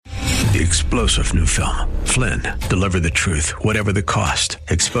The explosive new film, Flynn, deliver the truth, whatever the cost,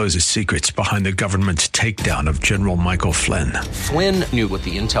 exposes secrets behind the government's takedown of General Michael Flynn. Flynn knew what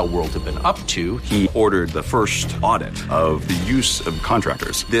the intel world had been up to. He ordered the first audit of the use of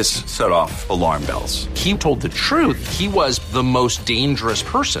contractors. This set off alarm bells. He told the truth. He was the most dangerous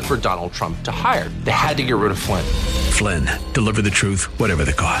person for Donald Trump to hire. They had to get rid of Flynn. Flynn, deliver the truth, whatever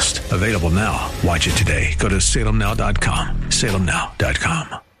the cost. Available now. Watch it today. Go to salemnow.com.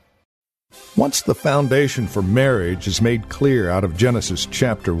 salemnow.com. Once the foundation for marriage is made clear out of Genesis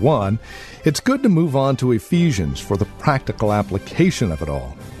chapter 1, it's good to move on to Ephesians for the practical application of it all,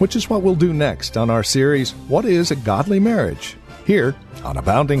 which is what we'll do next on our series, What is a Godly Marriage? Here on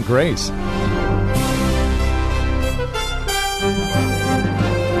Abounding Grace.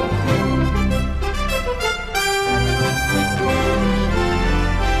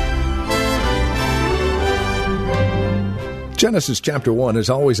 Genesis chapter 1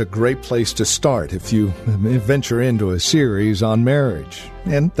 is always a great place to start if you venture into a series on marriage.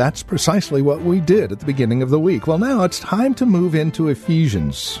 And that's precisely what we did at the beginning of the week. Well, now it's time to move into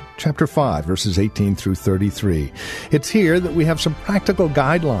Ephesians chapter 5, verses 18 through 33. It's here that we have some practical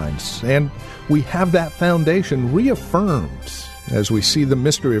guidelines, and we have that foundation reaffirmed as we see the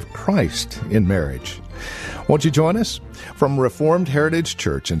mystery of Christ in marriage. Won't you join us? From Reformed Heritage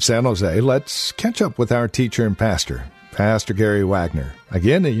Church in San Jose, let's catch up with our teacher and pastor, Pastor Gary Wagner,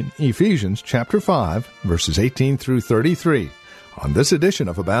 again in Ephesians chapter 5, verses 18 through 33, on this edition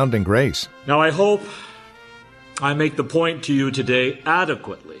of Abounding Grace. Now I hope I make the point to you today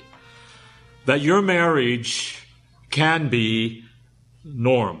adequately that your marriage can be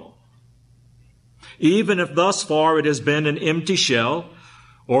normal. Even if thus far it has been an empty shell,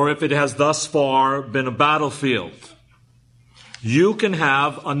 or if it has thus far been a battlefield, you can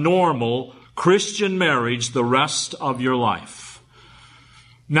have a normal Christian marriage the rest of your life.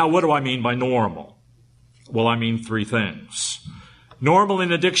 Now, what do I mean by normal? Well, I mean three things. Normal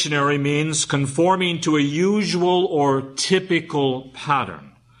in a dictionary means conforming to a usual or typical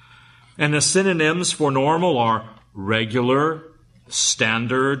pattern. And the synonyms for normal are regular,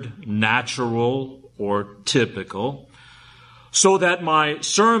 standard, natural, or typical. So that my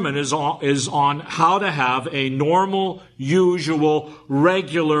sermon is on how to have a normal, usual,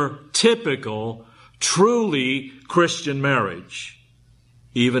 regular, typical, truly Christian marriage,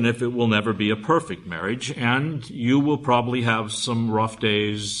 even if it will never be a perfect marriage, and you will probably have some rough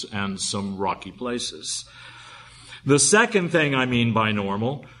days and some rocky places. The second thing I mean by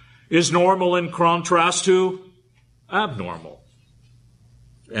normal is normal in contrast to abnormal.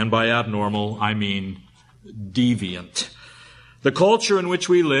 And by abnormal, I mean deviant. The culture in which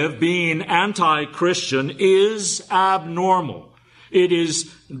we live, being anti-Christian, is abnormal. It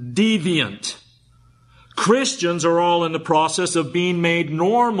is deviant. Christians are all in the process of being made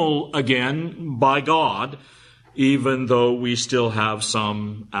normal again by God, even though we still have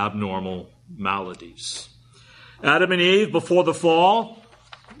some abnormal maladies. Adam and Eve, before the fall,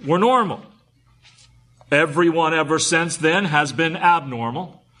 were normal. Everyone ever since then has been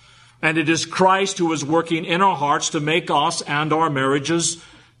abnormal. And it is Christ who is working in our hearts to make us and our marriages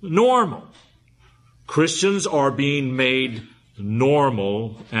normal. Christians are being made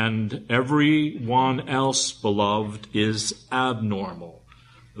normal, and everyone else, beloved, is abnormal.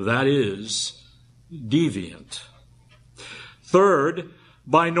 That is deviant. Third,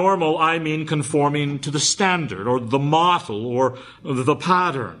 by normal, I mean conforming to the standard or the model or the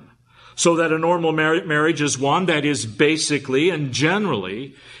pattern. So that a normal marriage is one that is basically and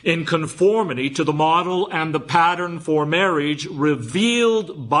generally in conformity to the model and the pattern for marriage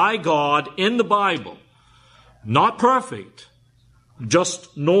revealed by God in the Bible. Not perfect,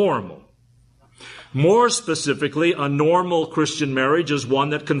 just normal. More specifically, a normal Christian marriage is one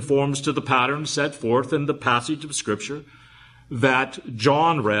that conforms to the pattern set forth in the passage of Scripture that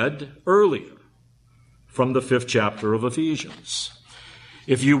John read earlier from the 5th chapter of Ephesians.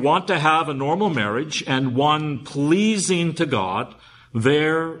 If you want to have a normal marriage and one pleasing to God,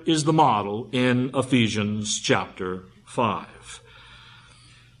 there is the model in Ephesians chapter 5.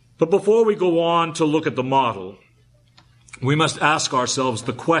 But before we go on to look at the model, we must ask ourselves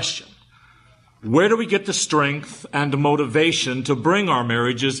the question, where do we get the strength and motivation to bring our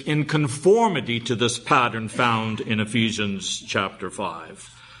marriages in conformity to this pattern found in Ephesians chapter 5?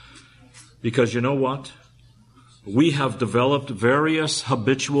 Because you know what? We have developed various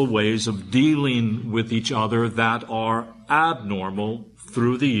habitual ways of dealing with each other that are abnormal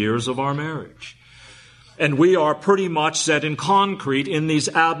through the years of our marriage. And we are pretty much set in concrete in these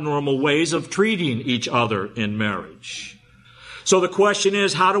abnormal ways of treating each other in marriage. So the question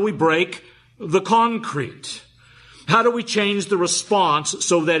is, how do we break the concrete? How do we change the response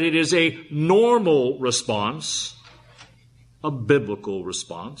so that it is a normal response, a biblical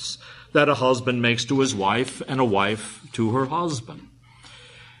response, that a husband makes to his wife and a wife to her husband?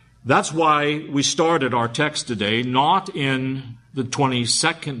 That's why we started our text today, not in the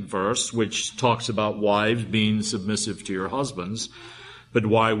 22nd verse, which talks about wives being submissive to your husbands, but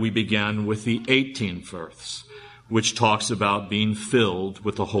why we began with the 18th verse, which talks about being filled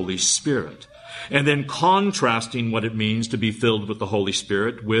with the Holy Spirit, and then contrasting what it means to be filled with the Holy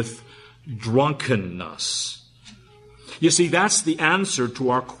Spirit with drunkenness. You see, that's the answer to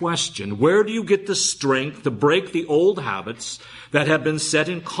our question. Where do you get the strength to break the old habits that have been set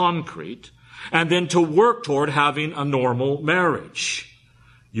in concrete and then to work toward having a normal marriage?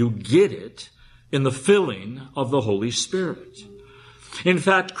 You get it in the filling of the Holy Spirit. In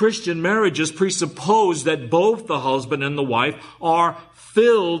fact, Christian marriages presuppose that both the husband and the wife are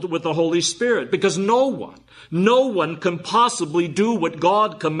filled with the Holy Spirit, because no one can possibly do what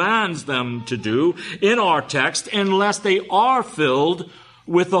God commands them to do in our text unless they are filled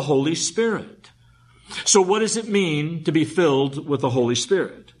with the Holy Spirit. So what does it mean to be filled with the Holy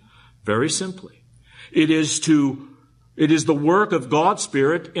Spirit? Very simply, it is the work of God's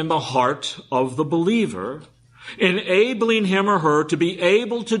Spirit in the heart of the believer, enabling him or her to be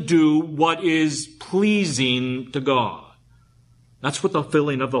able to do what is pleasing to God. That's what the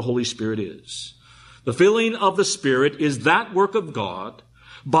filling of the Holy Spirit is. The filling of the Spirit is that work of God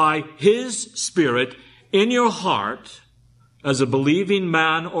by His Spirit in your heart as a believing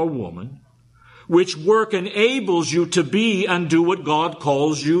man or woman, which work enables you to be and do what God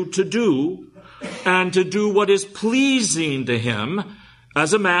calls you to do, and to do what is pleasing to Him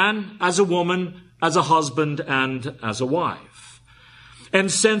as a man, as a woman, as a husband, and as a wife. And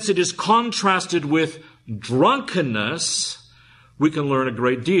since it is contrasted with drunkenness, we can learn a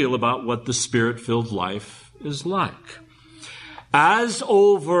great deal about what the Spirit-filled life is like. As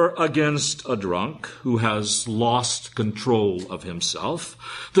over against a drunk who has lost control of himself,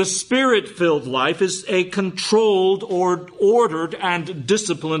 the Spirit-filled life is a controlled or ordered and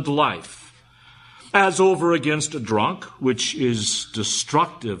disciplined life. As over against a drunk, which is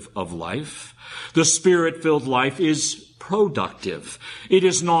destructive of life, the Spirit-filled life is productive. It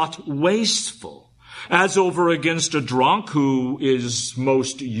is not wasteful. As over against a drunk who is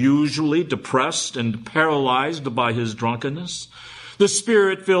most usually depressed and paralyzed by his drunkenness, the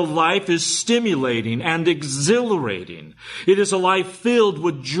Spirit-filled life is stimulating and exhilarating. It is a life filled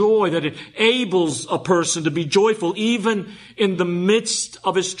with joy that enables a person to be joyful even in the midst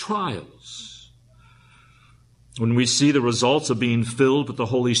of his trials. When we see the results of being filled with the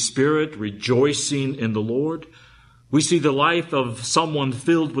Holy Spirit, rejoicing in the Lord, we see the life of someone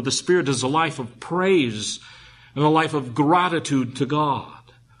filled with the Spirit as a life of praise and a life of gratitude to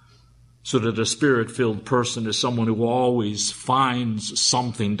God. So that a Spirit-filled person is someone who always finds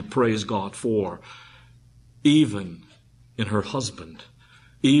something to praise God for, even in her husband,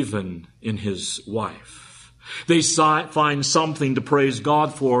 even in his wife. They find something to praise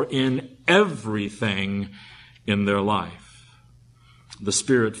God for in everything in their life. The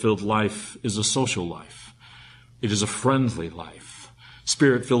Spirit-filled life is a social life. It is a friendly life.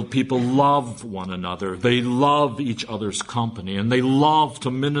 Spirit-filled people love one another. They love each other's company, and they love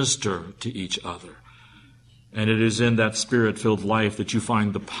to minister to each other. And it is in that Spirit-filled life that you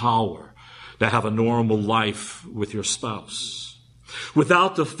find the power to have a normal life with your spouse.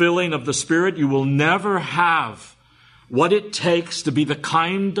 Without the filling of the Spirit, you will never have what it takes to be the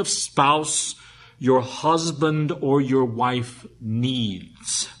kind of spouse your husband or your wife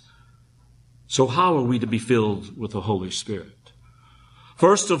needs. So how are we to be filled with the Holy Spirit?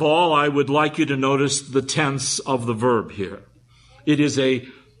 First of all, I would like you to notice the tense of the verb here. It is a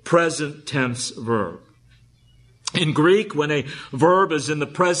present tense verb. In Greek, when a verb is in the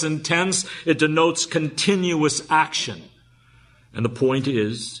present tense, it denotes continuous action. And the point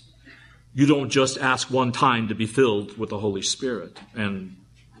is, you don't just ask one time to be filled with the Holy Spirit, and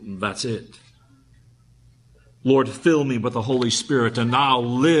that's it. Lord, fill me with the Holy Spirit, and I'll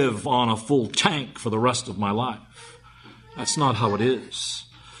live on a full tank for the rest of my life. That's not how it is.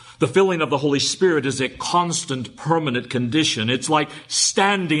 The filling of the Holy Spirit is a constant, permanent condition. It's like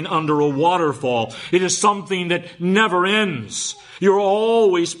standing under a waterfall. It is something that never ends. You're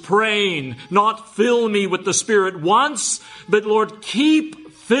always praying, not fill me with the Spirit once, but Lord,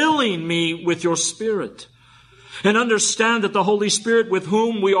 keep filling me with your Spirit. And understand that the Holy Spirit with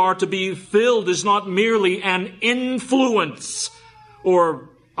whom we are to be filled is not merely an influence or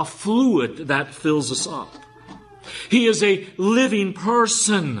a fluid that fills us up. He is a living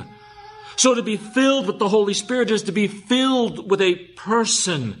person. So to be filled with the Holy Spirit is to be filled with a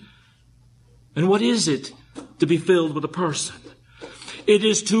person. And what is it to be filled with a person. It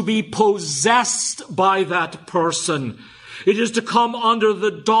is to be possessed by that person. It is to come under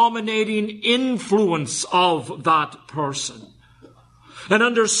the dominating influence of that person. And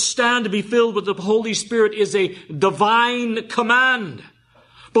understand, to be filled with the Holy Spirit is a divine command.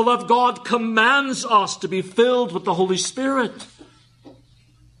 Beloved, God commands us to be filled with the Holy Spirit.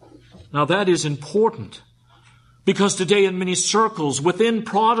 Now that is important, because today in many circles within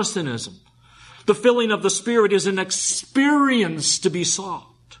Protestantism, the filling of the Spirit is an experience to be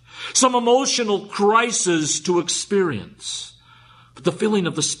sought, some emotional crisis to experience. But the filling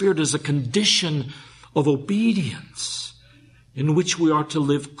of the Spirit is a condition of obedience in which we are to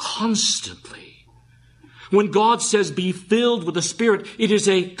live constantly. When God says, be filled with the Spirit, it is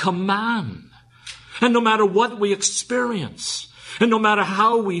a command. And no matter what we experience, and no matter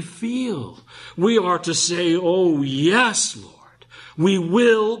how we feel, we are to say, oh yes, Lord, we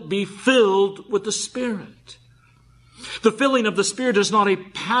will be filled with the Spirit. The filling of the Spirit is not a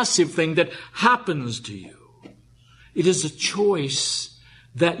passive thing that happens to you. It is a choice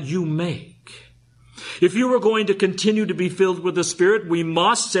that you make. If you are going to continue to be filled with the Spirit, we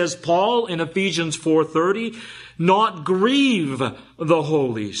must, says Paul in Ephesians 4:30, not grieve the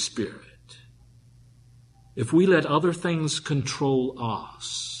Holy Spirit. If we let other things control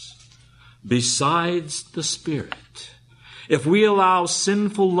us, besides the Spirit, if we allow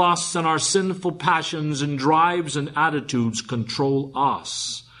sinful lusts and our sinful passions and drives and attitudes control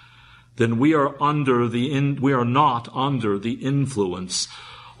us, then we are not under the influence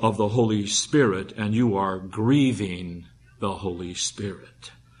of the Holy Spirit, and you are grieving the Holy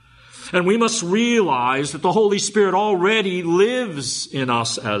Spirit. And we must realize that the Holy Spirit already lives in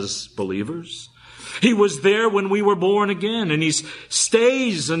us as believers. He was there when we were born again, and He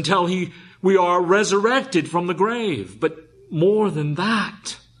stays until we are resurrected from the grave. But more than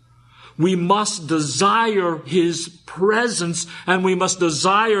that, we must desire His presence, and we must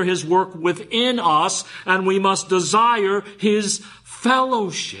desire His work within us, and we must desire His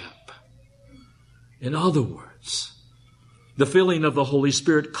fellowship. In other words, the filling of the Holy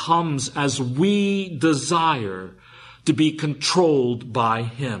Spirit comes as we desire to be controlled by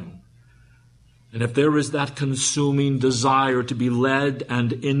Him. And if there is that consuming desire to be led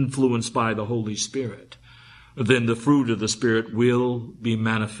and influenced by the Holy Spirit, then the fruit of the Spirit will be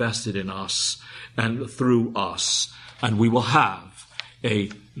manifested in us and through us, and we will have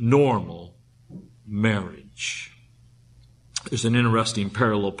a normal marriage. There's an interesting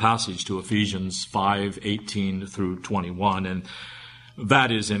parallel passage to Ephesians 5:18 through 21, and that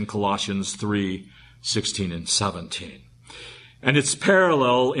is in Colossians 3:16 and 17. And it's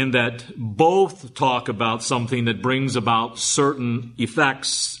parallel in that both talk about something that brings about certain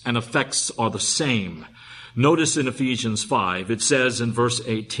effects, and effects are the same. Notice in Ephesians 5, it says in verse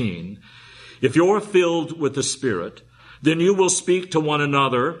 18, if you're filled with the Spirit, then you will speak to one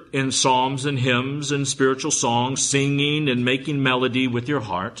another in psalms and hymns and spiritual songs, singing and making melody with your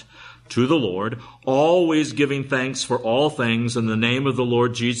heart to the Lord, always giving thanks for all things in the name of the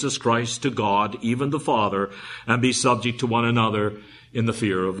Lord Jesus Christ to God, even the Father, and be subject to one another in the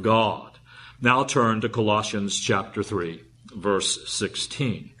fear of God. Now turn to Colossians chapter 3, verse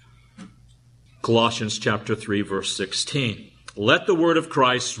 16. Colossians chapter 3, verse 16. Let the word of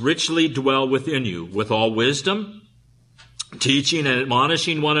Christ richly dwell within you with all wisdom, teaching and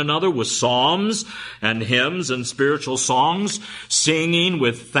admonishing one another with psalms and hymns and spiritual songs, singing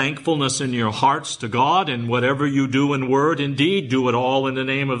with thankfulness in your hearts to God, and whatever you do in word and deed, do it all in the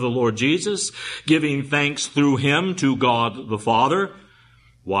name of the Lord Jesus, giving thanks through Him to God the Father.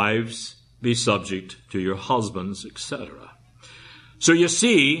 Wives, be subject to your husbands, etc. So you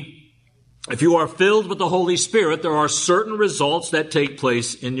see, if you are filled with the Holy Spirit, there are certain results that take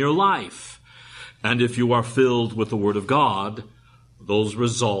place in your life. And if you are filled with the Word of God, those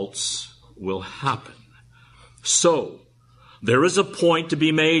results will happen. So, there is a point to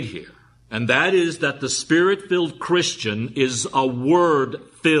be made here, and that is that the Spirit-filled Christian is a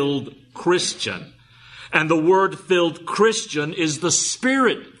Word-filled Christian. And the Word-filled Christian is the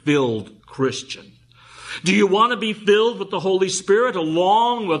Spirit-filled Christian. Do you want to be filled with the Holy Spirit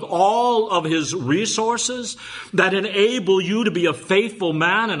along with all of His resources that enable you to be a faithful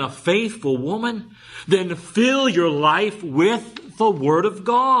man and a faithful woman? Then fill your life with the Word of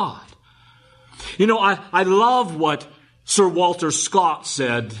God. You know, I love what Sir Walter Scott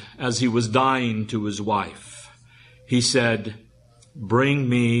said as he was dying to his wife. He said, bring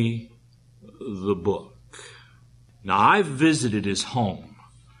me the book. Now, I've visited his home.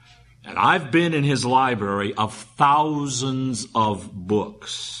 And I've been in his library of thousands of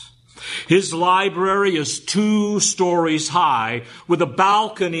books. His library is 2 stories high with a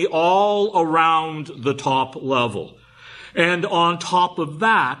balcony all around the top level. And on top of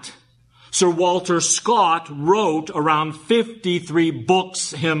that, Sir Walter Scott wrote around 53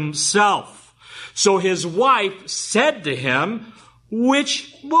 books himself. So his wife said to him,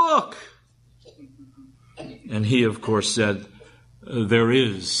 "Which book?" And he, of course, said, "There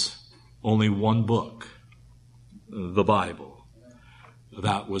is only one book, the Bible."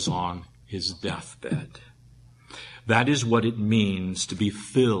 That was on his deathbed. That is what it means to be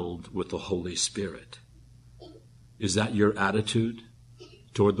filled with the Holy Spirit. Is that your attitude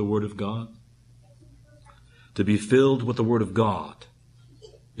toward the Word of God? To be filled with the Word of God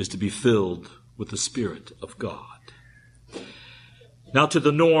is to be filled with the Spirit of God. Now to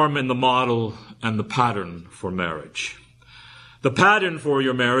the norm and the model and the pattern for marriage. The pattern for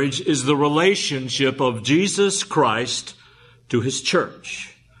your marriage is the relationship of Jesus Christ to His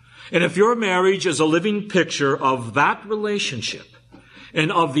church. And if your marriage is a living picture of that relationship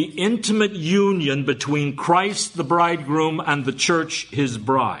and of the intimate union between Christ, the bridegroom, and the church, His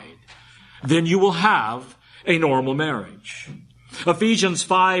bride, then you will have a normal marriage. Ephesians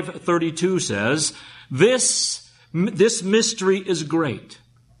 5:32 says, This mystery is great,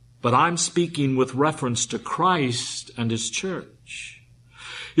 but I'm speaking with reference to Christ and His church.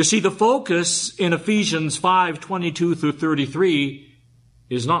 You see, the focus in Ephesians 5:22 through 33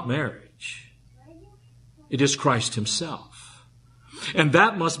 is not marriage. It is Christ Himself. And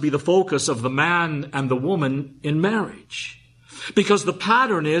that must be the focus of the man and the woman in marriage. Because the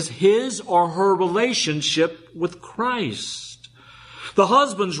pattern is his or her relationship with Christ. The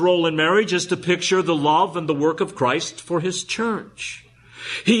husband's role in marriage is to picture the love and the work of Christ for His church.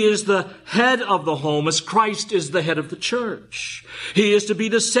 He is the head of the home as Christ is the head of the church. He is to be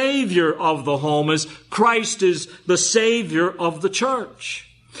the Savior of the home as Christ is the Savior of the church.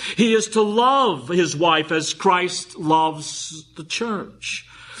 He is to love his wife as Christ loves the church.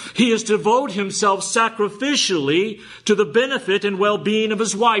 He is to devote himself sacrificially to the benefit and well-being of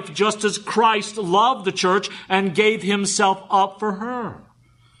his wife, just as Christ loved the church and gave Himself up for her.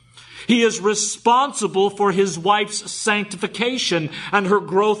 He is responsible for his wife's sanctification and her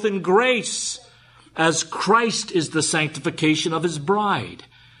growth in grace, as Christ is the sanctification of His bride,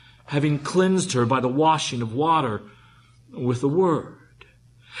 having cleansed her by the washing of water with the Word.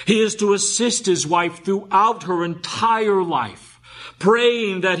 He is to assist his wife throughout her entire life,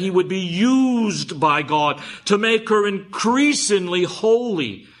 praying that he would be used by God to make her increasingly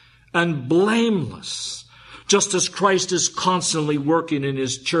holy and blameless, just as Christ is constantly working in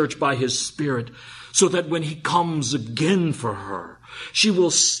His church by His Spirit, so that when He comes again for her, she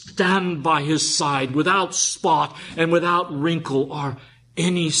will stand by His side without spot and without wrinkle or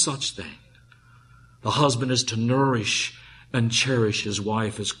any such thing. The husband is to nourish and cherish his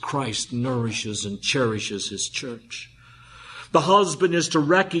wife as Christ nourishes and cherishes His church. The husband is to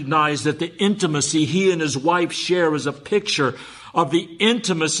recognize that the intimacy he and his wife share is a picture of the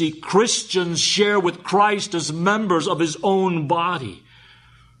intimacy Christians share with Christ as members of His own body.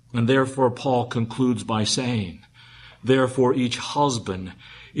 And therefore Paul concludes by saying, therefore each husband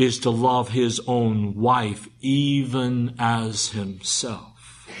is to love his own wife even as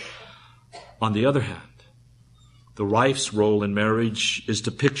himself. On the other hand, the wife's role in marriage is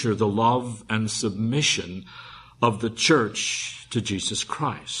to picture the love and submission of the church to Jesus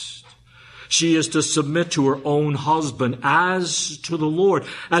Christ. She is to submit to her own husband as to the Lord,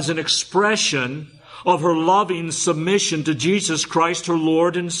 as an expression of her loving submission to Jesus Christ, her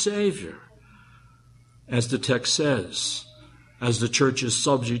Lord and Savior. As the text says, as the church is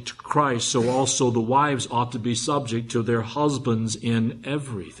subject to Christ, so also the wives ought to be subject to their husbands in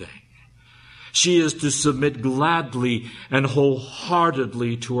everything. She is to submit gladly and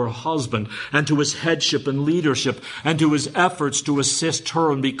wholeheartedly to her husband and to his headship and leadership and to his efforts to assist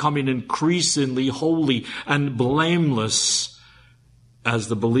her in becoming increasingly holy and blameless as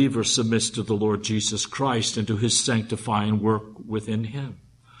the believer submits to the Lord Jesus Christ and to His sanctifying work within him.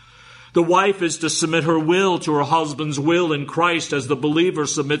 The wife is to submit her will to her husband's will in Christ as the believer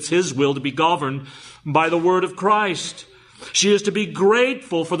submits his will to be governed by the word of Christ. She is to be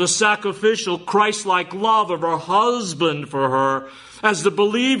grateful for the sacrificial Christ-like love of her husband for her, as the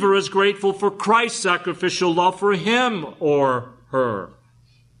believer is grateful for Christ's sacrificial love for him or her.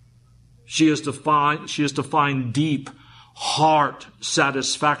 She is to find deep heart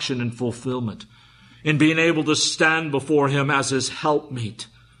satisfaction and fulfillment in being able to stand before Him as His helpmeet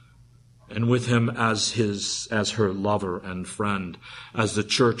and with Him as her lover and friend, as the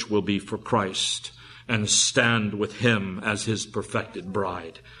church will be for Christ, and stand with Him as His perfected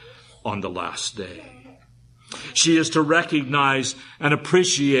bride on the last day. She is to recognize and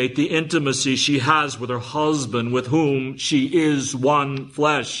appreciate the intimacy she has with her husband, with whom she is one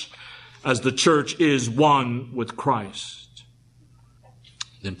flesh, as the church is one with Christ.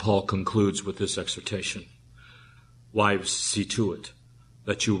 Then Paul concludes with this exhortation. Wives, see to it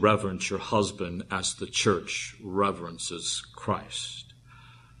that you reverence your husband as the church reverences Christ.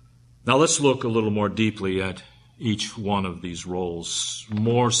 Now let's look a little more deeply at each one of these roles,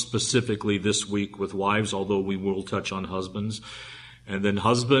 more specifically this week with wives, although we will touch on husbands. And then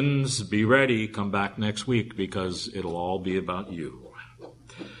husbands, be ready, come back next week because it'll all be about you.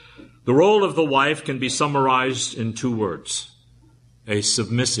 The role of the wife can be summarized in 2 words: a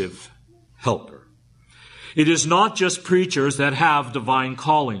submissive helper. It is not just preachers that have divine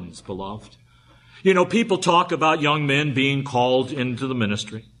callings, beloved. You know, people talk about young men being called into the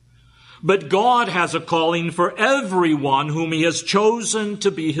ministry. But God has a calling for everyone whom he has chosen to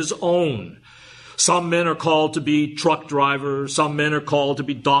be his own. Some men are called to be truck drivers. Some men are called to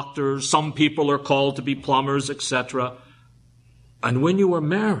be doctors. Some people are called to be plumbers, etc. And when you are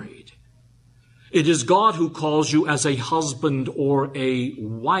married, it is God who calls you as a husband or a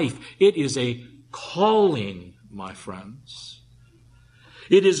wife. It is a calling, my friends.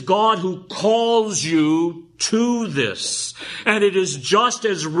 It is God who calls you to this. And it is just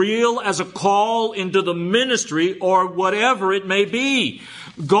as real as a call into the ministry or whatever it may be.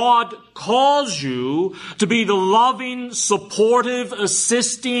 God calls you to be the loving, supportive,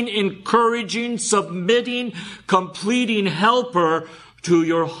 assisting, encouraging, submitting, completing helper to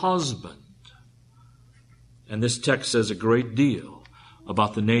your husband. And this text says a great deal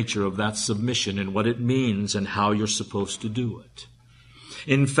about the nature of that submission and what it means and how you're supposed to do it.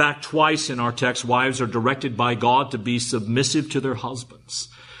 In fact, twice in our text, wives are directed by God to be submissive to their husbands.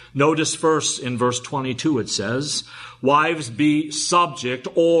 Notice first in verse 22 it says, wives, be subject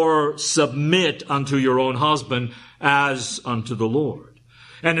or submit unto your own husband as unto the Lord.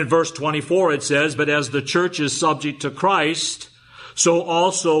 And in verse 24 it says, but as the church is subject to Christ, so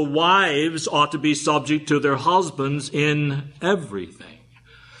also wives ought to be subject to their husbands in everything.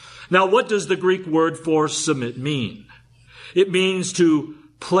 Now, what does the Greek word for submit mean? It means to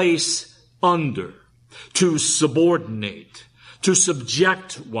place under, to subordinate, to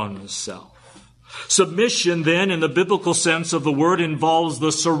subject oneself. Submission, then, in the biblical sense of the word, involves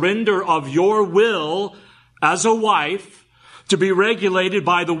the surrender of your will as a wife to be regulated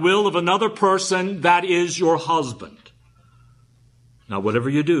by the will of another person, that is your husband. Now, whatever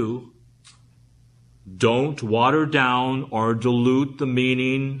you do, don't water down or dilute the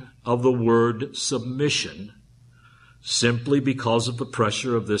meaning of the word submission simply because of the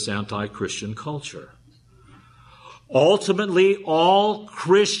pressure of this anti-Christian culture. Ultimately, all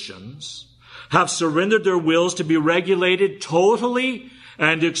Christians have surrendered their wills to be regulated totally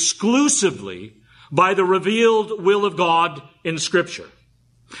and exclusively by the revealed will of God in Scripture.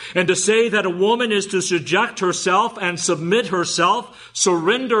 And to say that a woman is to subject herself and submit herself,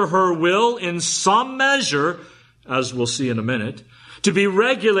 surrender her will in some measure, as we'll see in a minute, to be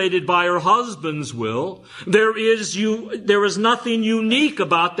regulated by her husband's will, there is nothing unique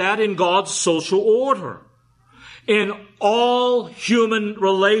about that in God's social order. In all human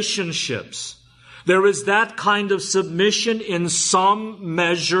relationships, there is that kind of submission in some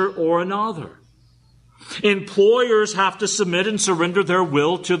measure or another. Employers have to submit and surrender their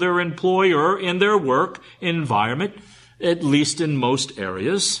will to their employer in their work environment, at least in most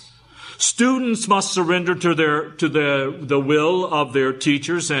areas. Students must surrender to the will of their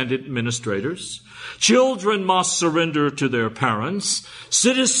teachers and administrators. Children must surrender to their parents.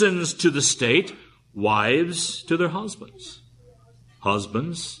 Citizens to the state. Wives to their husbands.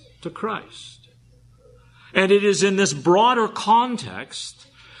 Husbands to Christ. And it is in this broader context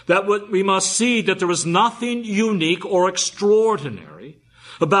that we must see that there is nothing unique or extraordinary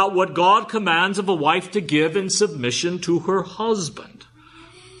about what God commands of a wife to give in submission to her husband.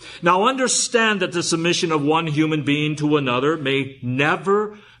 Now understand that the submission of one human being to another may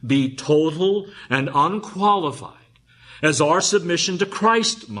never be total and unqualified, as our submission to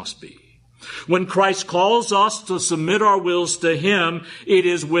Christ must be. When Christ calls us to submit our wills to Him, it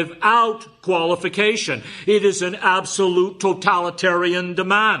is without qualification. It is an absolute totalitarian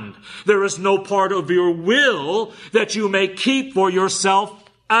demand. There is no part of your will that you may keep for yourself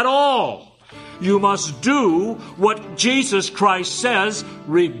at all. You must do what Jesus Christ says,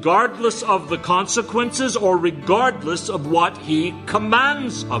 regardless of the consequences or regardless of what He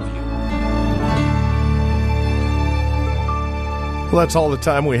commands of you. Well, that's all the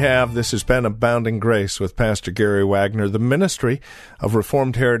time we have. This has been Abounding Grace with Pastor Gary Wagner, the ministry of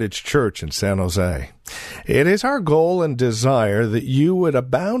Reformed Heritage Church in San Jose. It is our goal and desire that you would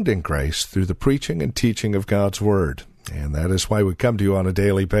abound in grace through the preaching and teaching of God's Word. And that is why we come to you on a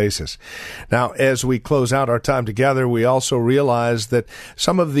daily basis. Now, as we close out our time together, we also realize that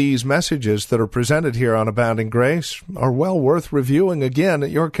some of these messages that are presented here on Abounding Grace are well worth reviewing again at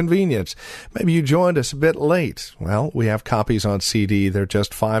your convenience. Maybe you joined us a bit late. Well, we have copies on CD. They're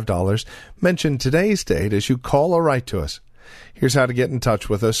just $5. Mention today's date as you call or write to us. Here's how to get in touch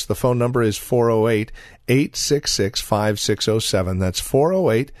with us. The phone number is 408-866-5607. That's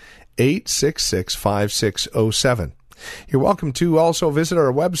 408-866-5607. You're welcome to also visit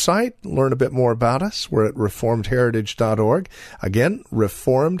our website, learn a bit more about us. We're at reformedheritage.org. Again,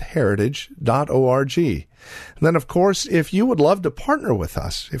 reformedheritage.org. And then, of course, if you would love to partner with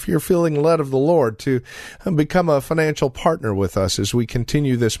us, if you're feeling led of the Lord to become a financial partner with us as we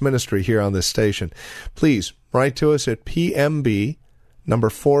continue this ministry here on this station, please write to us at PMB number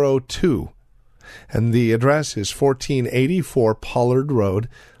 402. And the address is 1484 Pollard Road,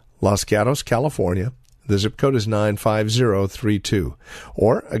 Los Gatos, California. The zip code is 95032.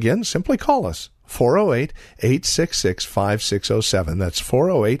 Or, again, simply call us, 408-866-5607. That's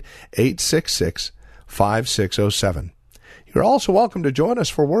 408-866-5607. You're also welcome to join us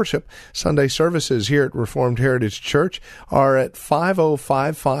for worship. Sunday services here at Reformed Heritage Church are at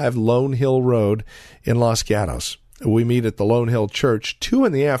 5055 Lone Hill Road in Los Gatos. We meet at the Lone Hill Church 2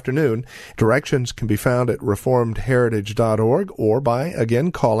 in the afternoon. Directions can be found at reformedheritage.org or by,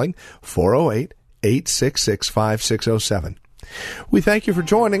 again, calling 408-866-5607. We thank you for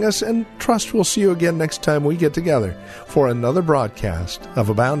joining us and trust we'll see you again next time we get together for another broadcast of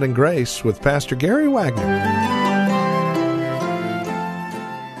Abounding Grace with Pastor Gary Wagner.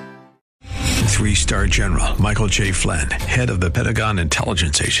 3-star General Michael J. Flynn, head of the Pentagon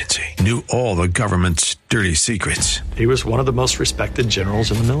Intelligence Agency, knew all the government's dirty secrets. He was one of the most respected generals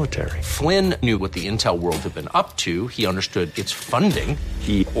in the military. Flynn knew what the intel world had been up to. He understood its funding.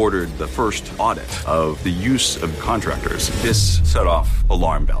 He ordered the first audit of the use of contractors. This set off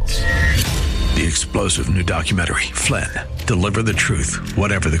alarm bells. The explosive new documentary, Flynn, Deliver the Truth,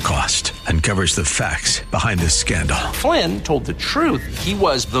 Whatever the Cost, uncovers the facts behind this scandal. Flynn told the truth. He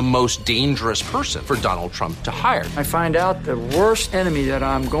was the most dangerous person for Donald Trump to hire. I find out the worst enemy that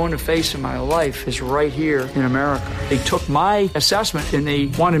I'm going to face in my life is right here in America. They took my assessment and they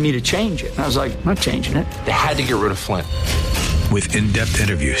wanted me to change it. And I was like, I'm not changing it. They had to get rid of Flynn. With in-depth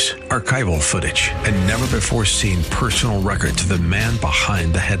interviews, archival footage, and never-before-seen personal records of the man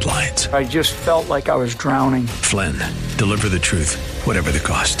behind the headlines. I just felt like I was drowning. Flynn, Deliver the Truth, Whatever the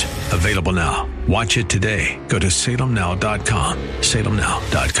Cost. Available now. Watch it today. Go to salemnow.com.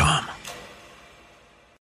 salemnow.com.